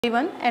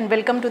Everyone, and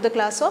welcome to the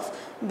class of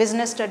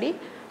business study.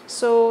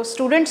 So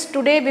students,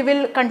 today we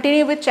will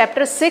continue with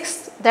chapter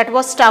 6, that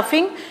was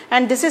staffing,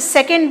 and this is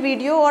second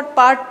video or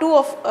part 2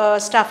 of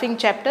staffing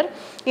chapter.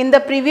 In the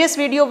previous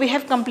video we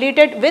have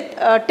completed with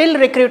till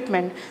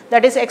recruitment,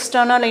 that is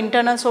external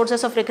internal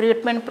sources of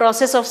recruitment,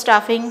 process of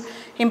staffing,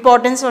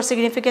 importance or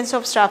significance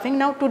of staffing.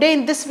 Now today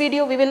in this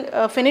video we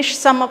will finish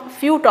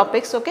few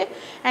topics, okay,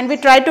 and we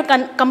try to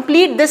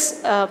complete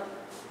this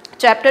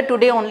chapter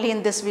today only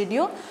in this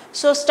video.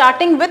 So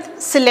starting with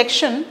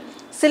selection.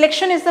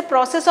 Selection is the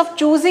process of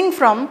choosing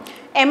from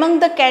among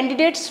the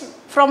candidates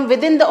from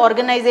within the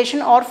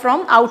organization or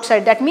from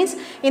outside. That means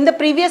in the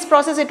previous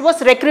process it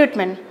was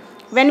recruitment,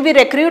 when we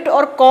recruit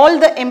or call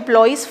the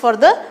employees for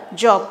the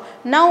job.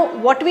 Now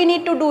what we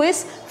need to do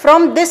is,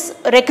 from this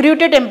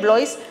recruited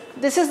employees,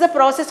 this is the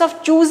process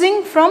of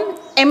choosing from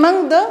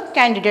among the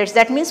candidates.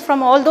 That means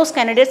from all those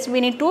candidates we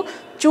need to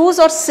choose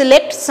or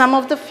select some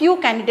of the few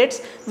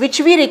candidates which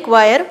we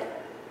require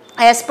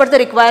as per the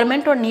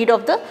requirement or need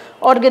of the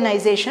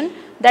organization,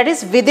 that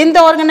is within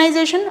the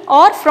organization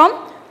or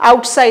from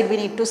outside. We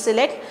need to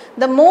select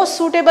the most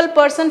suitable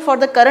person for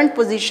the current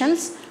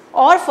positions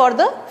or for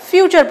the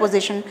future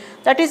position.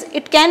 That is,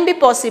 it can be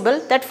possible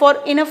that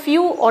in a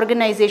few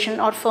organization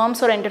or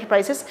firms or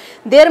enterprises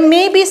there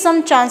may be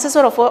some chances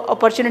or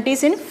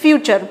opportunities in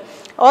future,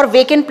 or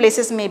vacant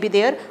places may be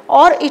there,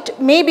 or it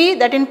may be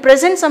that in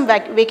present some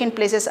vacant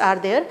places are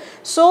there.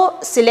 So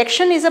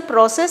selection is a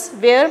process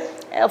where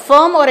a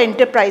firm or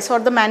enterprise or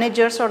the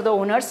managers or the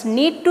owners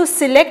need to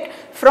select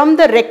from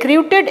the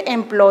recruited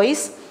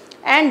employees,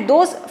 and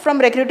those from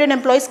recruited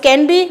employees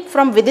can be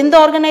from within the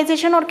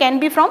organization or can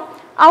be from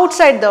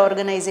outside the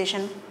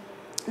organization.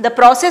 The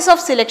process of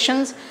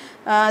selections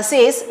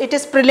says it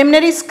is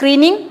preliminary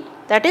screening,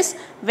 that is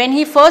when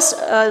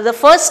the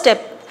first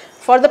step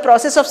for the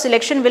process of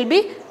selection will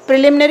be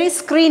preliminary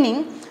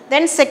screening,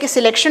 then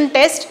selection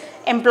test,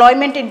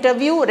 employment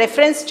interview,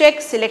 reference check,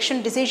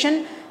 selection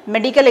decision,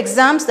 medical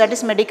exams, that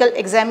is medical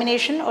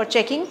examination or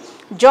checking,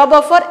 job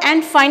offer,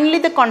 and finally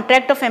the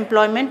contract of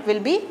employment will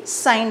be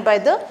signed by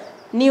the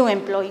new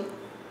employee.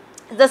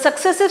 The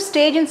successive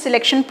stage in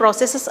selection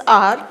processes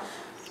are: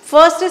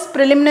 first is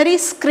preliminary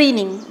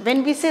screening.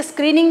 When we say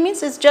screening,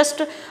 means it's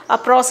just a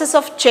process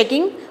of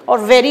checking or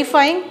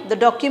verifying the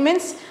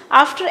documents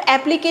after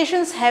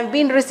applications have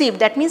been received.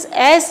 That means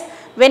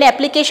when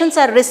applications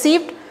are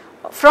received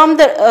from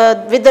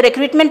with the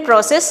recruitment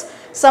process,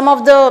 some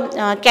of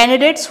the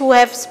candidates who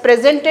have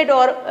presented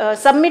or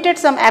submitted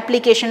some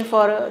application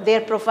for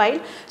their profile,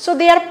 so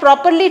they are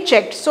properly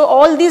checked. So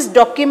all these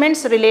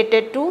documents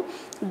related to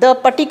the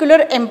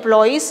particular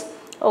employees,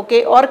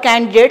 okay, or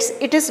candidates,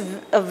 it is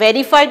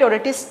verified or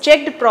it is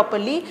checked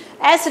properly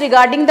as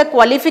regarding the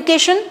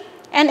qualification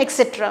and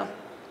etc.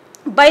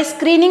 by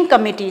screening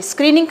committee.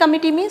 Screening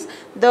committee means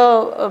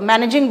the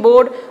managing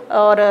board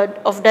or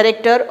of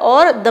director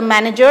or the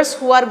managers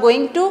who are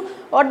going to,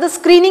 or the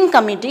screening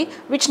committee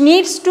which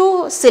needs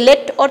to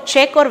select or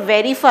check or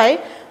verify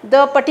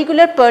the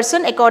particular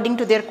person according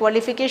to their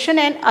qualification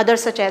and other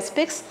such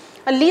aspects.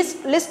 A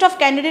list of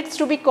candidates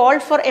to be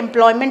called for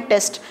employment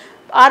test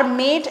are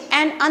made,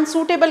 and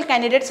unsuitable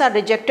candidates are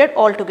rejected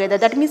altogether.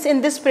 That means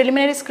in this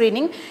preliminary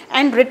screening,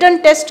 and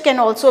written test can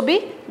also be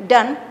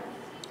done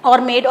or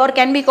made, or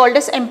can be called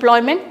as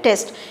employment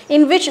test,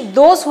 in which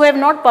those who have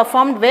not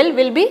performed well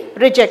will be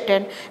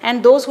rejected,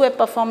 and those who have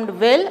performed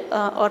well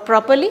or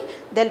properly,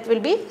 that will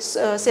be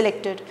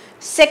selected.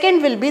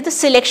 Second will be the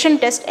selection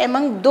test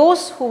among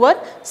those who were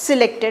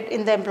selected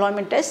in the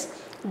employment test.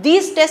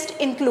 These tests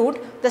include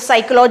the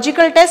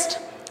psychological test,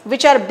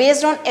 which are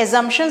based on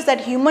assumptions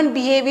that human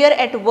behavior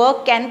at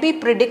work can be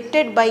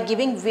predicted by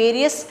giving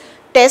various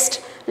tests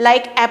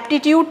like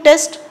aptitude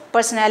test,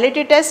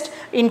 personality test,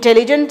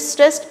 intelligence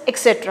test,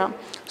 etc.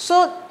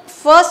 So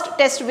first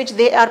test which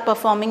they are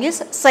performing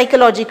is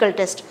psychological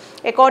test.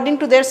 According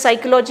to their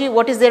psychology,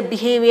 what is their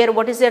behavior,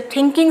 what is their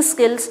thinking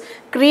skills,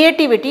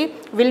 creativity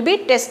will be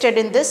tested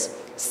in this.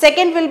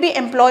 Second will be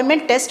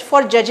employment test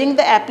for judging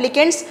the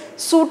applicant's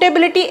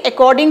suitability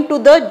according to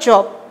the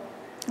job.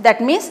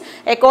 That means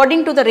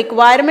according to the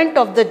requirement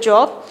of the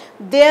job,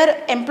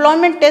 their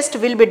employment test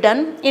will be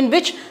done, in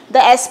which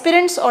the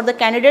aspirants or the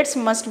candidates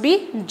must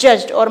be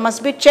judged or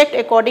must be checked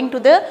according to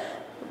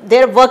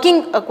their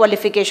working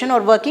qualification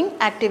or working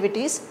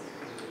activities.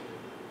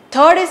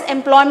 Third is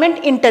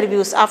employment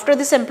interviews. After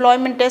this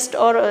employment test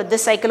or the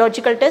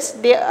psychological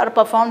test, they are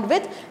performed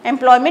with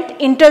employment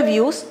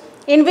interviews,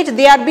 in which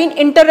they are being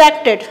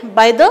interacted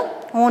by the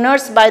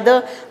owners, by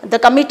the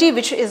committee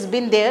which has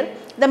been there.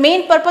 The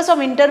main purpose of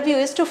interview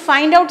is to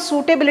find out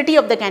suitability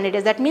of the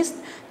candidates. That means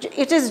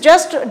it is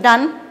just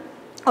done,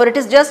 or it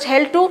is just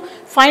held to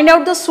find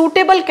out the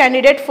suitable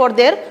candidate for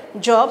their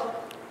job,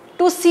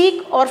 to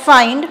seek or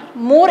find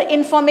more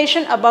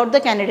information about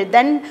the candidate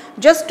than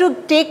just to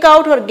take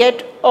out or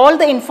get all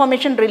the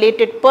information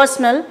related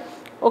personal,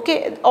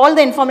 okay, all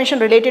the information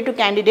related to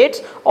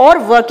candidates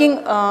or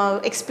working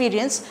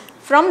experience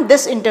from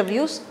this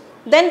interviews.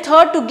 Then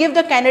third, to give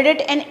the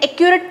candidate an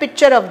accurate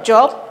picture of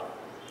job,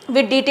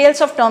 with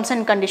details of terms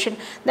and condition.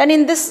 Then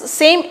in this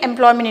same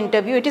employment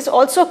interview, it is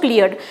also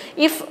cleared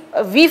if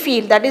we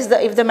feel, that is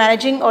if the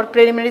managing or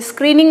preliminary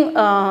screening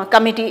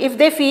committee, if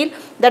they feel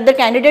that the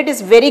candidate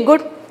is very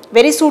good,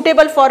 very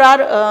suitable for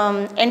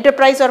our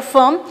enterprise or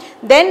firm,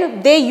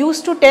 then they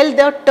used to tell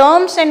the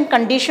terms and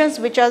conditions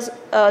which are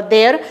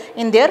there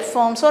in their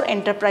firms or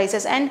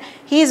enterprises, and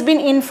he has been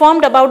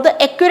informed about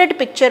the accurate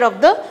picture of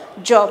the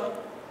job.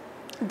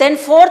 Then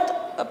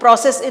fourth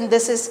process in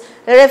this is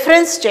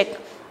reference check.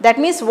 That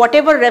means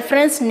whatever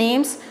reference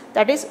names,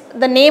 that is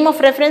the name of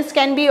reference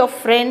can be of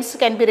friends,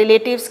 can be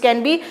relatives,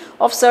 can be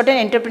of certain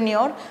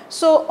entrepreneur,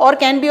 so or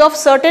can be of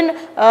certain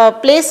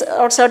place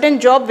or certain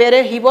job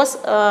where he was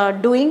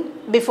doing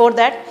before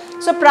that.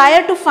 So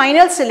prior to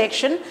final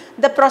selection,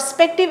 the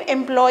prospective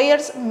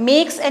employers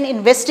makes an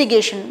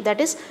investigation,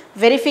 that is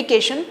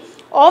verification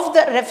of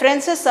the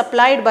references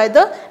supplied by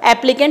the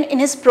applicant in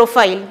his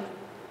profile.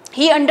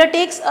 He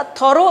undertakes a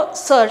thorough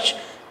search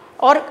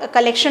or a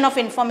collection of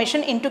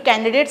information into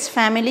candidates'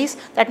 families,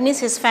 that means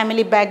his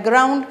family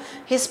background,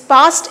 his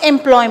past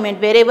employment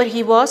wherever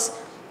he was,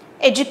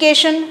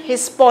 education,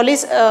 his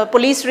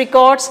police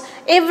records,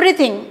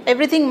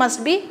 everything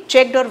must be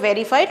checked or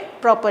verified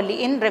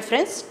properly in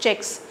reference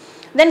checks.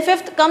 Then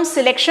fifth comes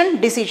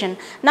selection decision.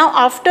 Now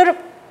after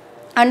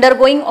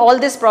undergoing all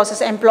this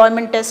process,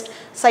 employment test,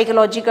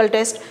 psychological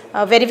test,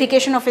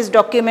 verification of his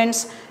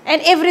documents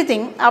and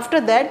everything, after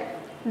that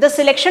the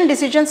selection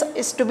decisions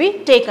is to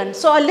be taken.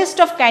 So a list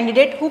of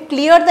candidate who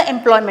cleared the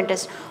employment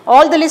test,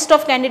 all the list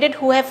of candidate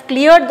who have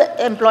cleared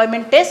the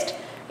employment test,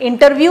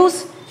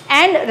 interviews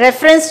and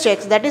reference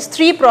checks, that is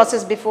 3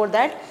 process before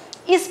that,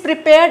 is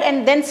prepared,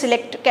 and then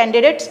select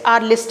candidates are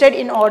listed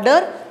in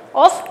order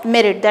of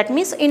merit. That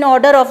means in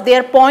order of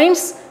their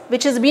points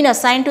which has been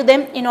assigned to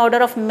them, in order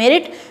of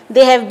merit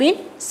they have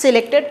been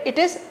selected, it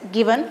is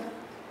given.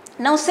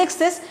 Now sixth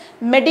is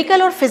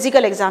medical or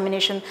physical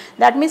examination.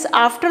 That means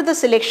after the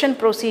selection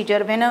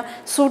procedure, when a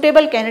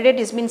suitable candidate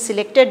is been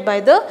selected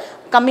by the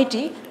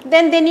committee,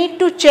 then they need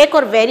to check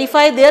or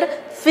verify their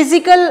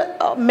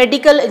physical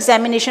medical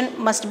examination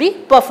must be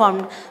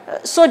performed.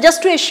 So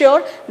just to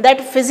assure that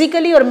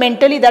physically or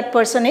mentally that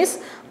person is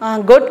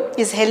good,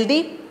 is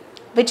healthy,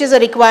 which is a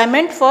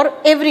requirement for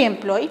every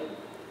employee.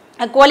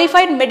 A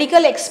qualified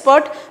medical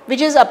expert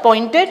which is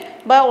appointed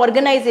by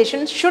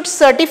organization should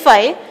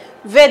certify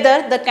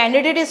whether the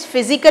candidate is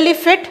physically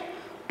fit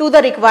to the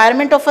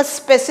requirement of a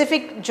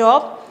specific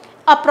job.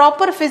 A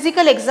proper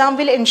physical exam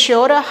will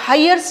ensure a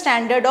higher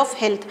standard of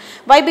health.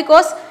 Why?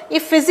 Because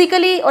if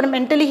physically or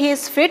mentally he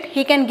is fit,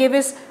 he can give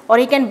his, or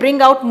he can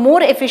bring out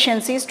more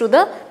efficiencies to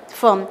the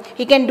firm.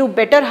 He can do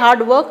better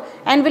hard work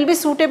and will be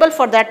suitable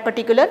for that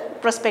particular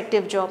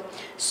prospective job.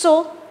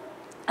 So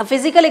a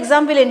physical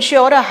exam will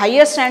ensure a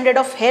higher standard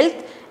of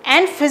health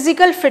and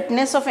physical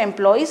fitness of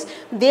employees,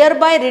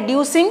 thereby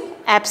reducing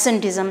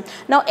absenteeism.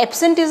 Now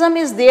absenteeism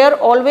is there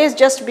always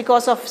just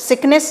because of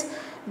sickness,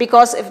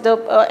 because if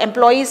the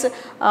employee is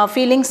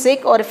feeling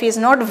sick or if he is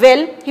not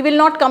well, he will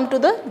not come to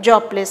the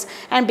job place,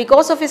 and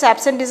because of his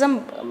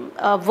absenteeism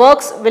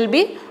works will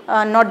be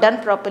not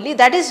done properly.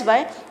 That is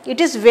why it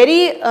is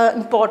very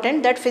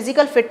important that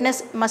physical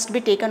fitness must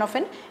be taken of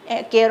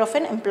care of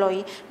an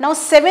employee. Now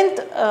seventh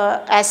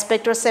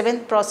aspect or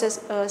seventh process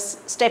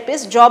step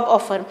is job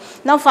offer.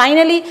 Now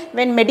finally,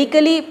 when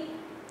medically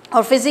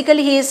or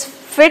physically he is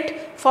fit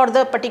for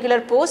the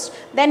particular post,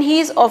 then he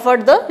is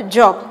offered the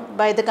job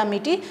by the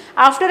committee.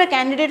 After a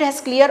candidate has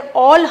cleared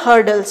all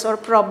hurdles or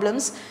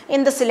problems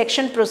in the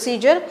selection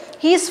procedure,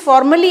 he is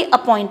formally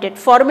appointed.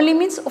 Formally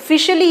means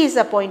officially he is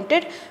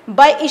appointed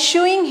by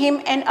issuing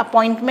him an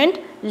appointment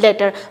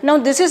letter. Now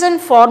this is a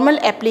formal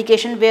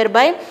application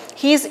whereby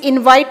he is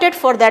invited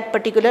for that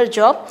particular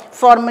job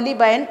formally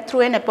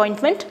through an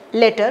appointment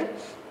letter.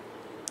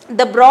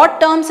 The broad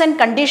terms and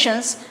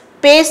conditions,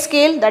 pay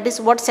scale, that is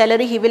what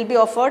salary he will be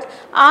offered,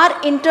 are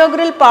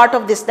integral part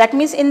of this. That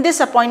means in this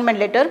appointment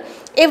letter,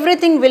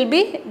 everything will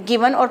be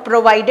given or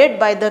provided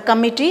by the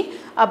committee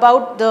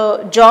about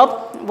the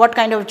job, what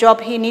kind of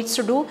job he needs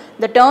to do,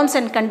 the terms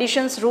and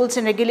conditions, rules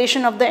and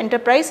regulation of the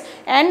enterprise,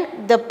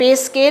 and the pay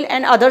scale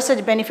and other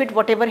such benefit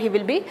whatever he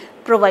will be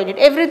provided.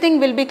 Everything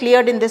will be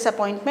cleared in this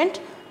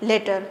appointment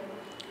letter.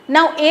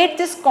 Now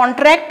eighth is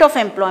contract of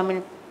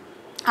employment.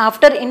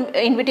 After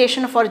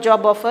invitation for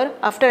job offer,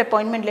 after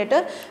appointment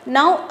letter,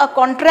 now a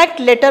contract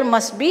letter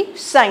must be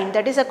signed,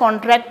 that is a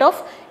contract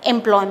of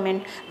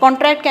employment.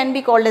 Contract can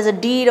be called as a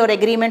deed or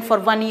agreement for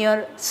 1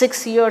 year,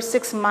 6 years,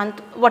 6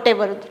 months,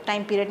 whatever the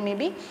time period may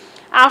be.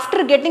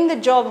 After getting the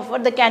job offer,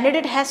 the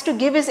candidate has to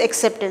give his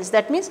acceptance.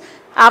 That means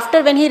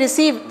after when he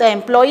received, the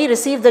employee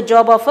received the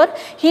job offer,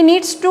 he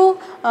needs to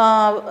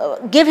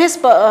give his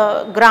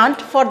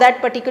grant for that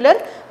particular,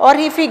 or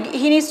if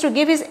he needs to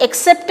give his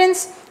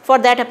acceptance for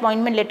that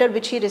appointment letter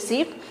which he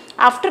received.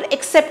 After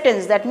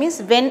acceptance, that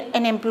means when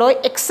an employee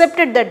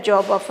accepted that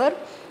job offer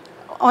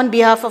on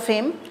behalf of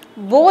him,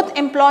 both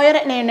employer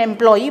and an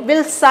employee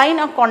will sign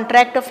a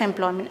contract of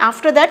employment.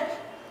 After that,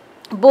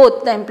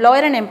 both the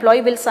employer and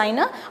employee will sign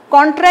a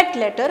contract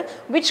letter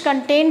which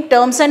contain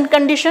terms and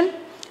condition,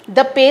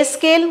 the pay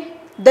scale,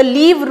 the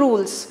leave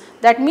rules,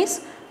 that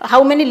means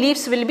how many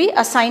leaves will be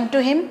assigned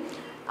to him,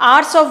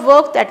 hours of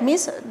work, that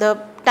means the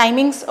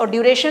timings or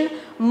duration,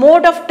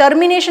 mode of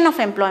termination of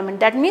employment,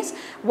 that means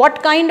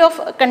what kind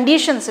of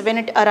conditions when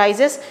it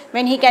arises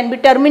when he can be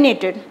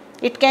terminated.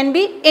 It can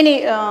be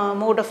any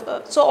mode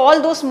of, so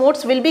all those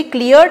modes will be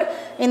cleared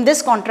in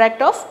this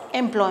contract of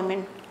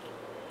employment.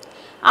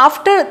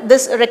 After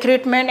this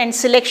recruitment and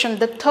selection,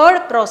 the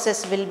third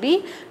process will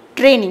be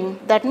training.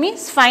 That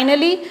means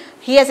finally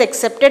he has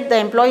accepted, the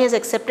employee has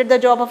accepted the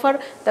job offer,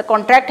 the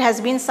contract has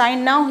been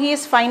signed, now he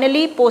is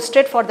finally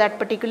posted for that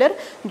particular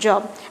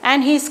job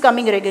and he is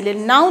coming regularly.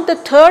 Now the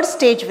third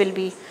stage will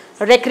be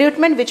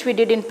recruitment, which we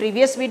did in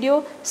previous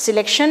video,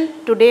 selection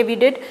today we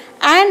did,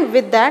 and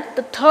with that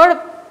the third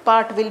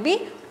part will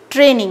be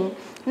training.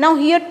 Now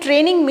here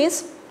training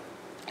means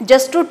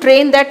just to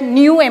train that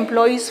new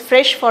employees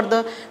fresh for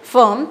the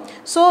firm.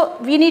 So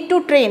we need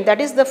to train,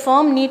 that is the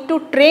firm need to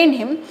train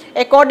him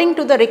according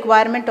to the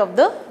requirement of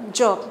the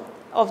job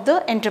of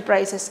the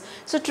enterprises.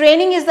 So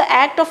training is the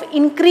act of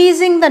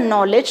increasing the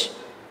knowledge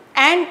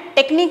and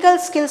technical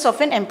skills of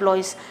an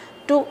employees,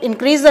 to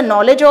increase the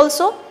knowledge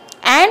also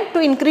and to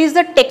increase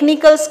the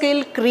technical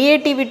skill,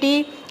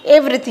 creativity,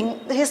 everything.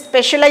 His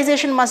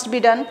specialization must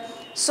be done.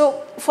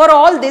 So for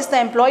all this, the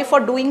employee for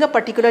doing a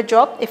particular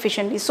job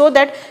efficiently, so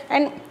that,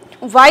 and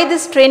why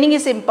this training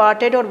is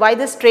imparted or why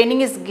this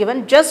training is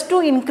given, just to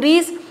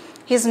increase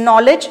his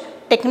knowledge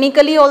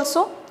technically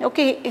also,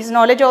 okay, his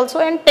knowledge also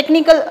and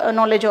technical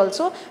knowledge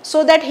also,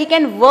 so that he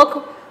can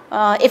work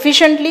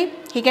efficiently,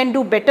 he can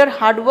do better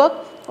hard work,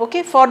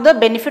 okay, for the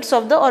benefits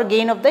of the or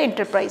gain of the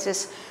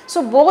enterprises.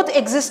 So both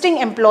existing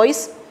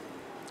employees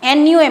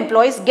and new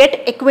employees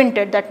get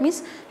acquainted, that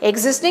means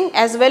existing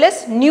as well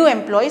as new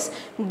employees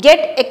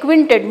get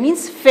acquainted,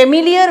 means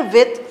familiar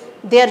with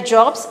their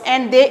jobs,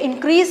 and they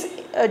increase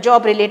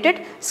job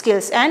related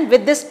skills, and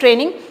with this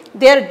training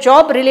their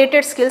job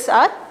related skills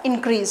are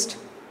increased.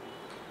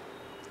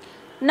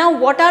 Now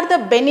what are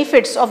the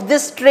benefits of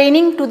this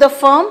training to the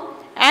firm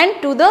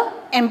and to the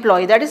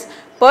employee? That is,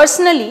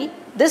 personally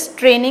this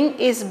training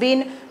is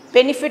being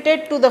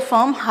benefited to the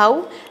firm,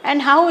 how,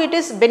 and how it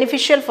is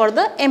beneficial for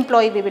the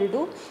employee we will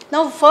do.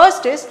 Now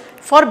first is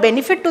for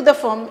benefit to the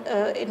firm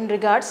in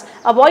regards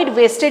avoid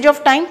wastage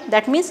of time,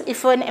 that means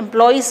if an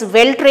employee is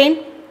well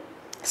trained,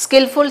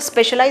 skillful,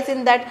 specialized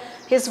in that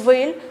his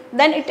field,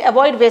 then it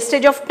avoid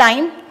wastage of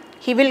time,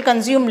 he will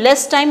consume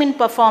less time in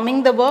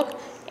performing the work,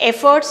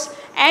 efforts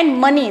and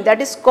money, that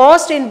is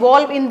cost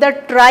involved in the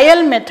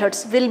trial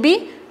methods will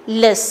be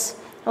less,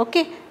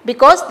 okay,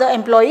 because the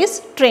employee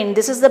is trained.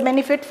 This is the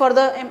benefit for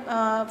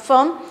the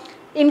firm.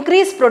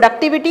 Increase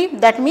productivity,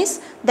 that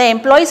means the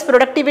employee's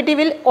productivity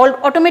will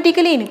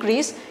automatically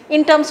increase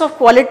in terms of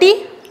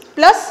quality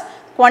plus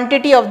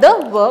quantity of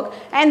the work,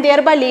 and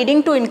thereby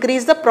leading to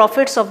increase the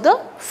profits of the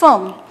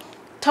firm.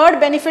 Third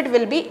benefit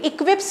will be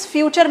equips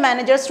future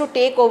managers to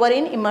take over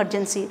in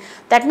emergency.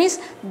 That means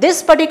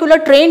this particular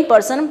trained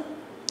person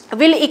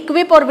will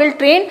equip or will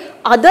train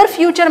other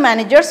future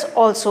managers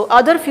also,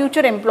 other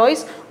future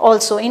employees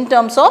also in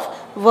terms of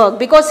work,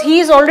 because he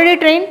is already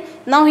trained,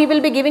 now he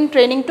will be giving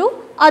training to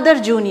other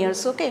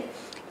juniors, okay.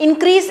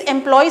 Increase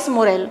employees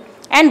morale,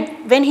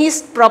 and when he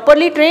is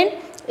properly trained,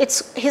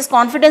 his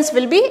confidence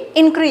will be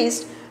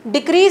increased.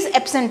 Decrease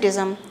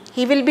absenteeism,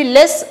 he will be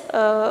less,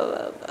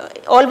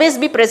 always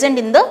be present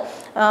in the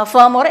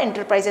firm or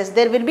enterprises.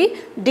 There will be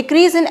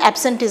decrease in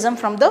absenteeism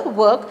from the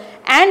work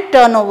and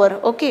turnover,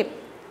 okay.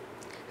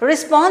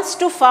 Response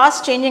to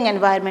fast changing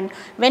environment,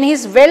 when he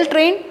is well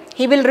trained,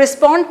 he will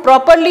respond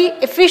properly,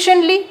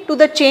 efficiently to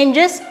the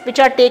changes which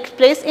are take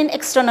place in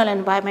external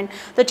environment.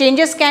 The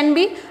changes can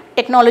be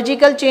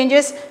technological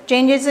changes,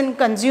 changes in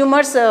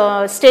consumers'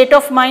 state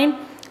of mind,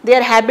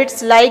 their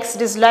habits, likes,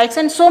 dislikes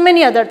and so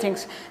many other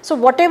things. So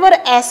whatever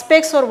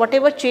aspects or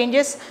whatever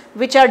changes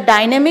which are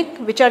dynamic,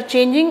 which are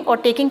changing or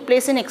taking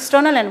place in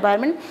external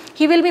environment,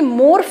 he will be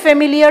more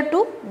familiar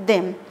to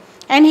them,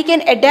 and he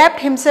can adapt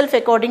himself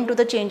according to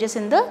the changes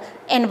in the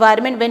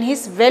environment when he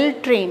is well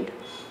trained.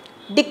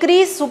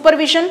 Decrease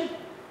supervision,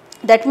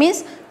 that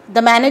means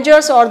the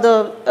managers or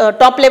the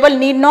top level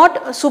need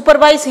not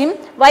supervise him.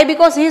 Why?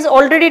 Because he is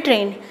already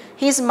trained,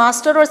 he is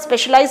master or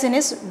specialized in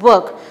his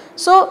work,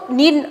 so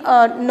need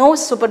no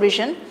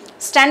supervision.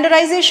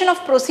 Standardization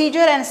of procedure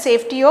and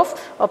safety of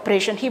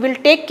operation, he will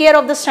take care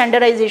of the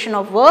standardization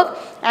of work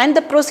and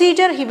the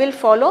procedure he will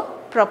follow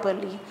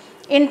properly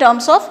in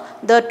terms of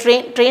the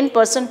trained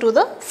person to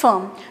the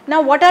firm.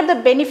 Now what are the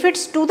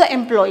benefits to the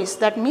employees?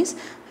 That means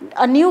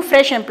a new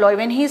fresh employee,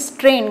 when he is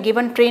trained,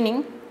 given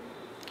training,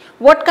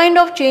 what kind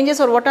of changes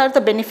or what are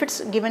the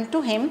benefits given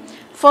to him?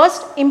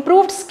 First,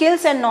 improved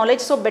skills and knowledge,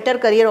 so better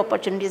career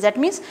opportunities. That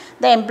means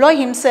the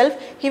employee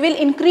himself, he will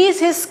increase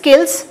his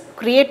skills,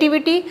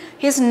 creativity,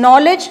 his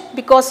knowledge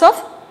because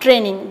of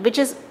training which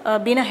has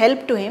been a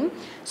help to him.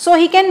 So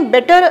he can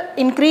better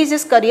increase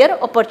his career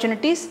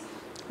opportunities,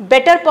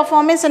 better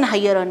performance and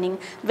higher earning.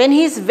 When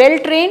he is well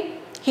trained,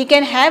 he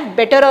can have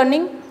better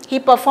earning, he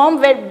perform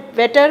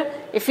better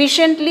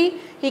efficiently,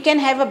 he can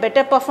have a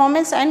better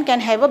performance and can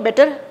have a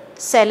better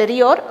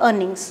salary or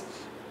earnings.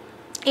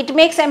 It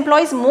makes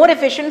employees more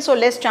efficient, so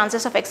less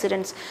chances of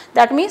accidents.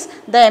 That means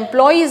the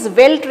employee is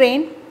well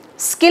trained,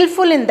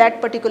 skillful in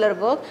that particular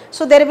work,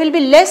 so there will be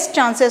less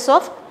chances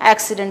of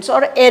accidents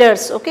or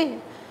errors. Okay.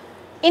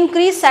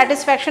 Increase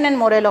satisfaction and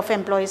morale of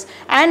employees,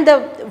 and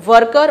the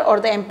worker or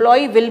the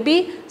employee will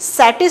be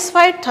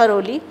satisfied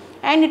thoroughly,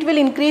 and it will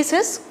increase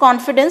his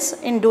confidence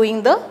in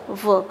doing the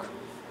work.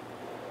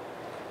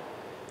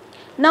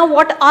 Now,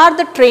 what are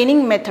the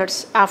training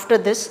methods after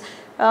this?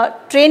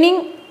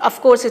 Training,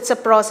 of course, it's a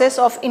process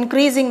of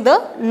increasing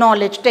the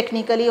knowledge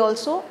technically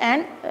also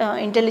and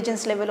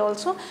intelligence level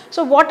also.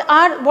 So,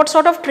 what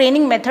sort of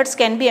training methods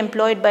can be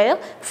employed by a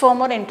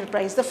firm or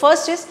enterprise? The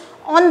first is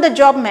on the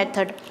job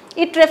method.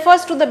 It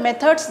refers to the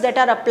methods that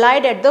are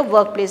applied at the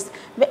workplace.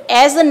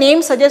 As the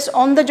name suggests,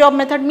 on the job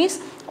method means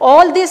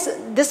all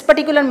this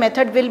particular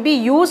method will be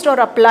used or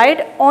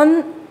applied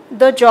on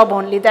the job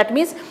only. That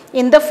means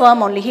in the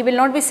firm only. He will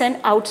not be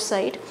sent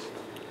outside.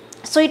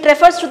 So, it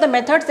refers to the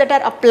methods that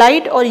are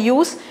applied or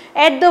used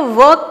at the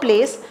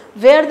workplace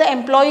where the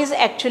employee is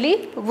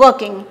actually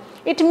working.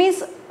 It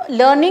means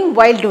learning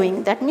while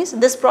doing. That means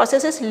this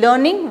process is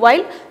learning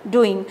while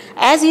doing.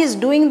 As he is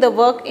doing the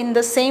work in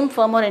the same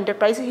firm or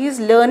enterprise, he is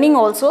learning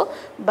also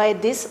by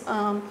this.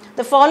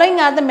 The following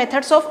are the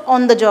methods of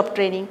on the job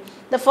training.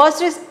 The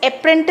first is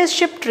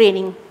apprenticeship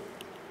training.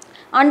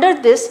 Under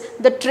this,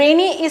 the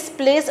trainee is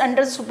placed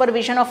under the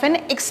supervision of an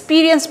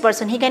experienced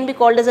person. He can be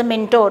called as a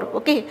mentor.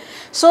 Okay.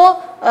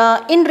 So,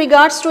 in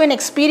regards to an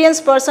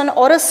experienced person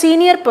or a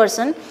senior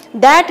person,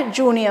 that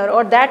junior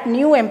or that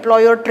new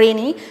employee or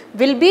trainee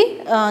will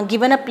be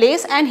given a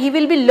place, and he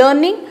will be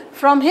learning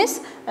from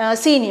his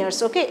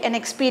seniors. Okay. An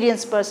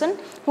experienced person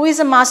who is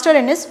a master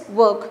in his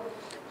work,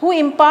 who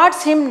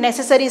imparts him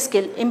necessary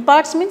skill.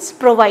 Imparts means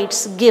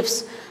provides,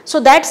 gives. So,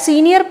 that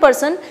senior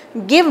person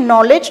give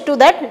knowledge to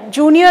that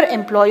junior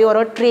employee or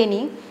a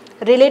trainee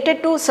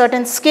related to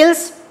certain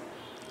skills,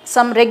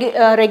 some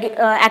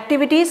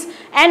activities,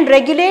 and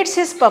regulates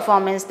his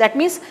performance. That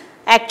means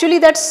actually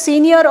that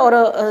senior or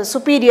a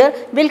superior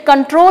will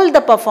control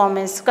the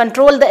performance,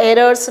 control the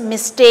errors,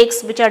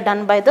 mistakes which are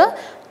done by the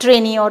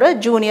trainee or a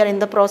junior in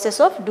the process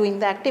of doing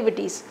the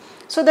activities.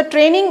 So, the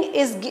trainee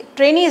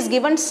is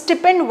given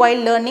stipend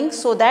while learning,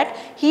 so that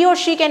he or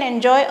she can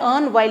enjoy,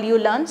 earn while you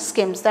learn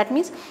schemes. That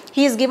means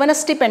he is given a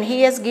stipend,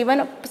 he has given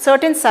a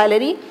certain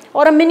salary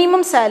or a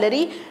minimum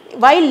salary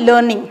while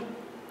learning,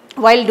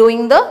 while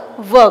doing the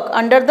work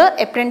under the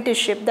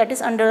apprenticeship, that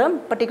is under a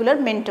particular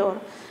mentor.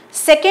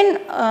 Second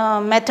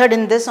method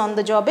in this on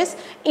the job is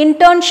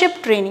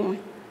internship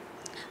training.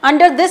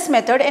 Under this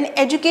method, an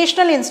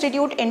educational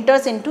institute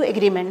enters into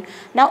agreement.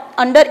 Now,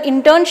 under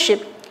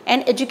internship,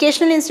 an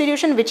educational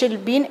institution which will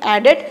be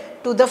added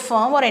to the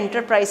firm or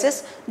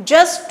enterprises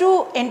just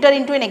to enter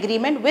into an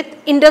agreement with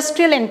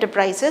industrial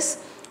enterprises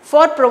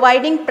for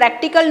providing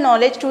practical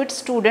knowledge to its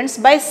students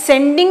by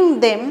sending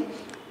them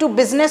to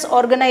business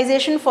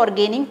organization for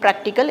gaining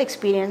practical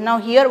experience. Now,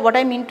 here what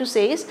I mean to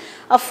say is,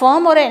 a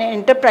firm or an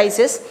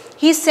enterprises,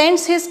 he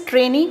sends his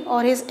trainee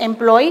or his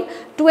employee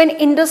to an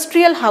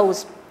industrial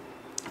house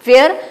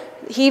where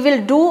he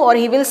will do or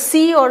he will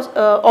see or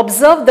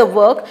observe the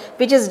work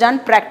which is done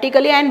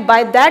practically, and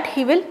by that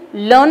he will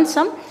learn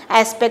some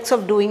aspects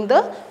of doing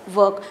the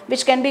work,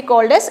 which can be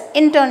called as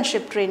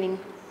internship training.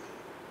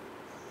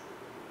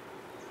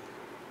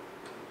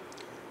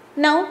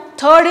 Now,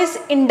 third is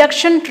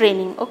induction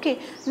training. Okay.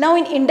 Now,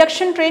 in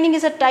induction training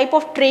is a type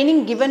of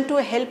training given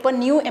to help a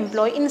new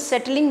employee in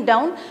settling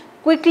down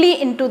quickly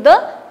into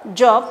the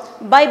job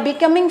by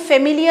becoming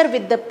familiar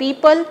with the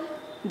people,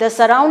 the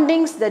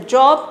surroundings, the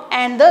job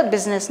and the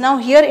business. Now,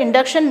 here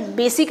induction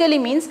basically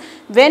means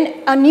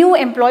when a new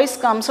employee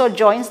comes or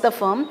joins the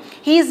firm,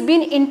 he is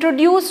being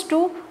introduced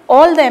to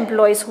all the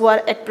employees who are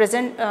at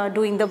present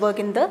doing the work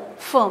in the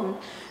firm.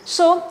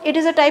 So, it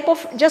is a type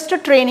of just a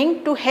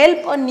training to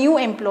help a new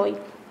employee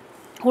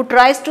who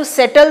tries to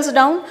settles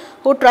down,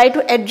 who try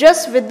to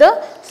adjust with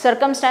the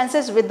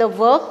circumstances, with the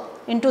work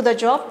into the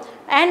job,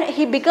 and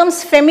he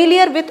becomes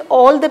familiar with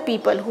all the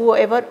people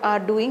whoever are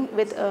doing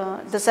with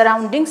the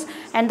surroundings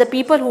and the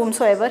people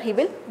whomsoever he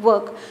will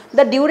work.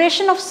 The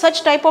duration of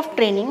such type of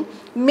training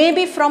may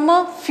be from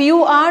a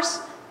few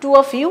hours to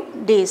a few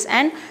days,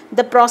 and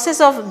the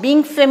process of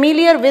being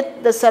familiar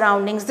with the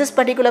surroundings, this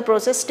particular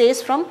process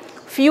stays from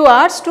few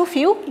hours to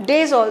few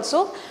days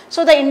also.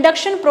 So, the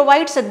induction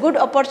provides a good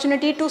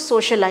opportunity to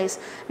socialize.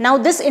 Now,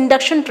 this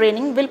induction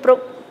training will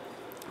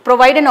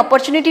provide an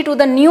opportunity to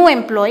the new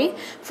employee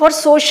for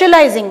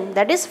socializing,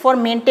 that is for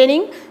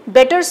maintaining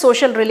better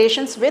social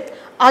relations with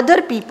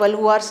other people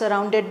who are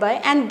surrounded by,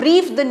 and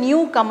brief the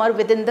newcomer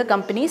within the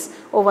companies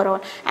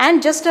overall.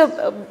 And just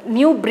a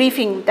new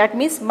briefing, that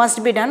means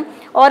must be done,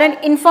 or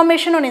an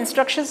information or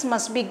instructions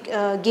must be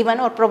given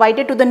or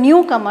provided to the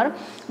newcomer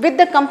with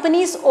the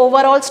company's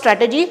overall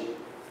strategy,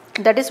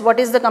 that is what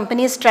is the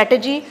company's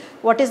strategy,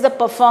 what is the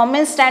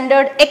performance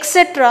standard,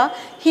 etc.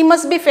 He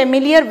must be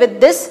familiar with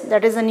this,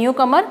 that is a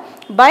newcomer,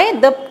 by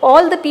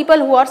all the people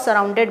who are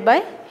surrounded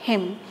by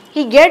him.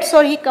 He gets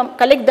or he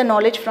collect the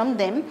knowledge from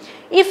them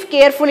if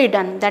carefully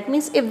done. That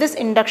means if this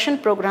induction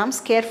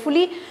programs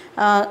carefully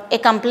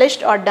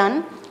accomplished or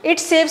done, it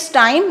saves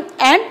time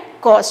and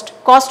cost.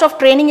 Cost of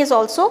training is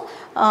also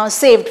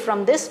saved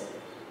from this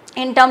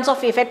in terms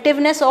of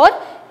effectiveness or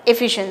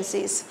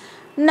efficiencies.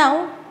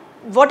 Now,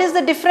 what is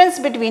the difference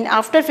between,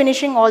 after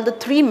finishing all the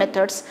three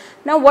methods,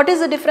 now what is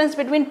the difference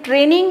between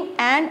training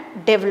and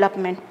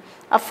development?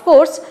 Of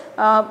course,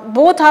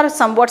 both are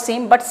somewhat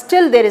same, but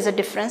still there is a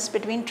difference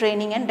between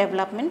training and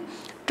development.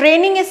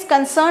 Training is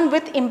concerned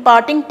with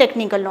imparting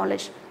technical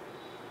knowledge.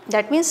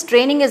 That means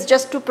training is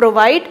just to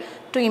provide,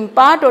 to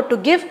impart or to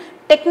give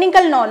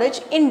technical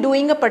knowledge in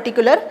doing a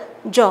particular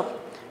job.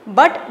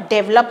 But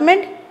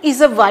development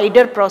is a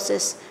wider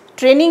process.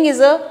 Training is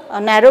a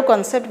narrow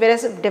concept,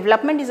 whereas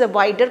development is a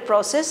wider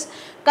process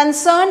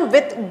concerned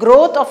with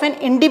growth of an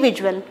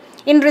individual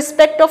in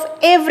respect of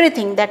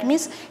everything. That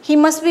means he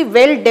must be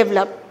well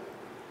developed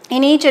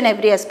in each and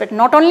every aspect,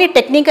 not only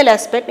technical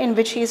aspect in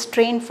which he is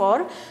trained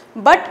for,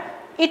 but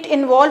it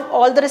involves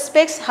all the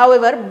respects.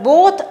 However,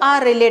 both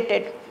are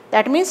related.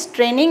 That means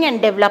training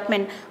and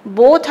development,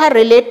 both are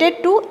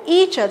related to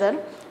each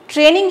other.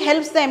 Training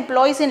helps the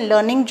employees in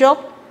learning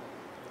job,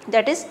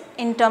 that is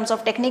in terms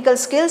of technical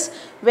skills,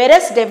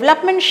 whereas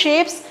development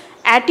shapes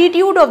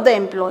attitude of the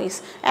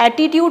employees,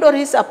 attitude or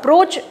his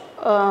approach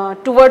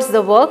towards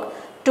the work,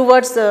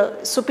 towards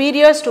the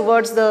superiors,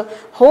 towards the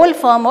whole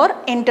firm or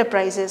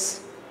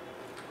enterprises.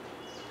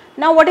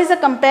 Now, what is the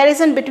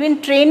comparison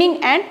between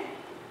training and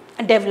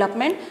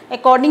development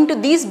according to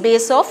these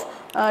base of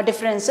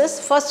differences?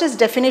 First is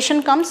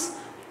definition comes,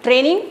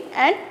 training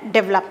and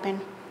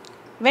development.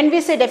 When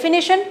we say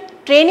definition,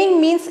 training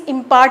means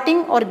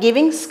imparting or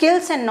giving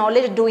skills and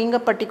knowledge doing a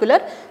particular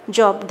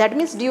job, that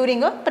means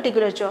during a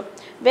particular job.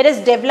 Whereas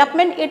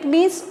development, it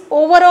means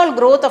overall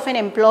growth of an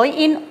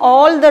employee in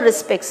all the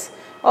respects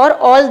or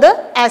all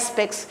the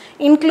aspects,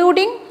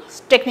 including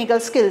technical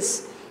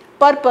skills.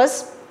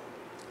 Purpose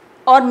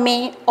or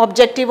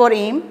objective or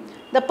aim.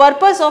 The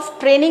purpose of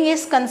training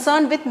is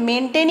concerned with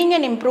maintaining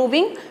and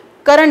improving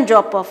current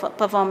job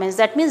performance.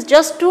 That means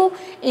just to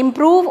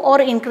improve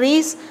or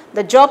increase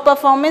the job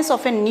performance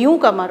of a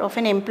newcomer, of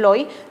an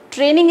employee,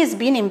 training is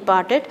being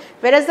imparted.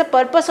 Whereas the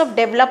purpose of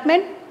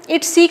development,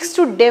 it seeks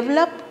to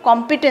develop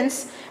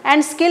competence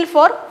and skill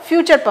for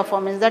future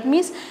performance. That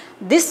means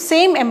this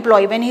same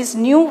employee, when he is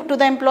new to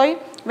the employee,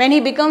 when he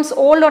becomes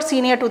old or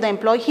senior to the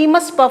employee, he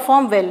must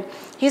perform well.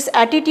 His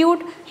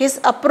attitude,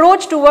 his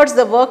approach towards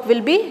the work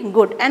will be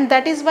good, and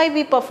that is why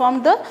we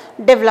perform the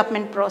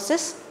development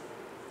process.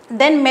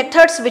 Then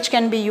methods which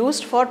can be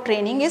used for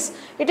training is,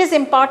 it is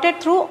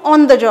imparted through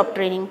on the job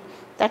training.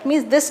 That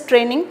means this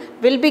training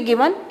will be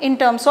given in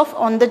terms of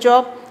on the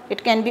job,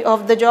 it can be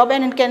off the job,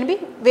 and it can be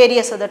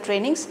various other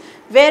trainings.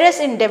 Whereas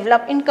in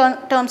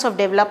terms of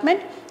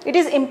development, it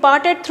is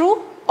imparted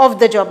through off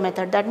the job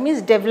method. That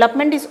means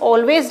development is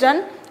always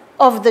done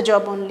off the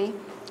job only.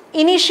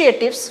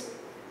 Initiatives,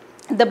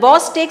 the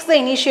boss takes the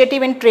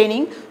initiative in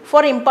training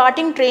for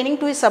imparting training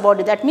to his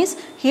subordinate. That means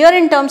here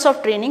in terms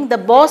of training, the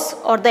boss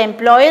or the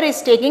employer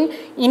is taking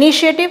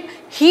initiative.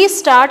 He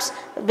starts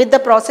with the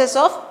process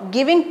of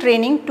giving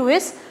training to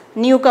his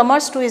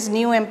newcomers, to his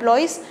new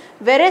employees.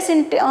 Whereas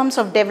in terms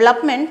of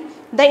development,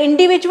 the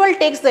individual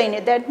takes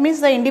that means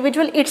the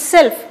individual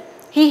itself,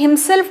 he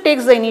himself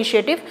takes the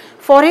initiative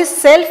for his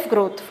self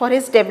growth, for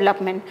his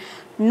development.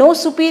 No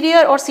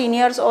superior or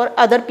seniors or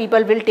other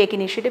people will take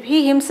initiative.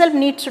 He himself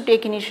needs to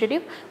take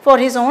initiative for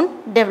his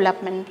own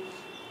development.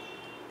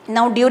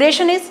 Now,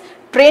 duration is,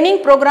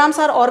 training programs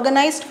are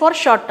organized for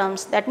short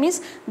terms. That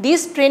means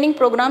these training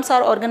programs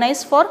are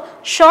organized for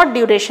short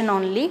duration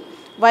only,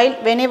 while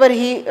whenever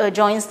he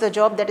joins the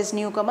job, that is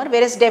newcomer.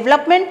 Whereas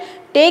development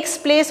takes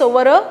place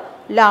over a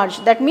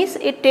large, that means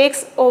it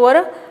takes over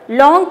a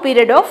long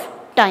period of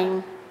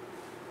time.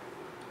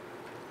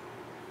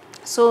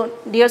 So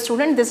dear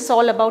student, this is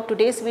all about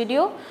today's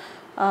video,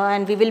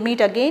 and we will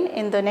meet again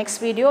in the next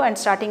video and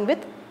starting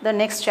with the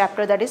next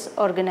chapter, that is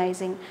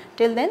organizing.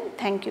 Till then,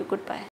 thank you, goodbye.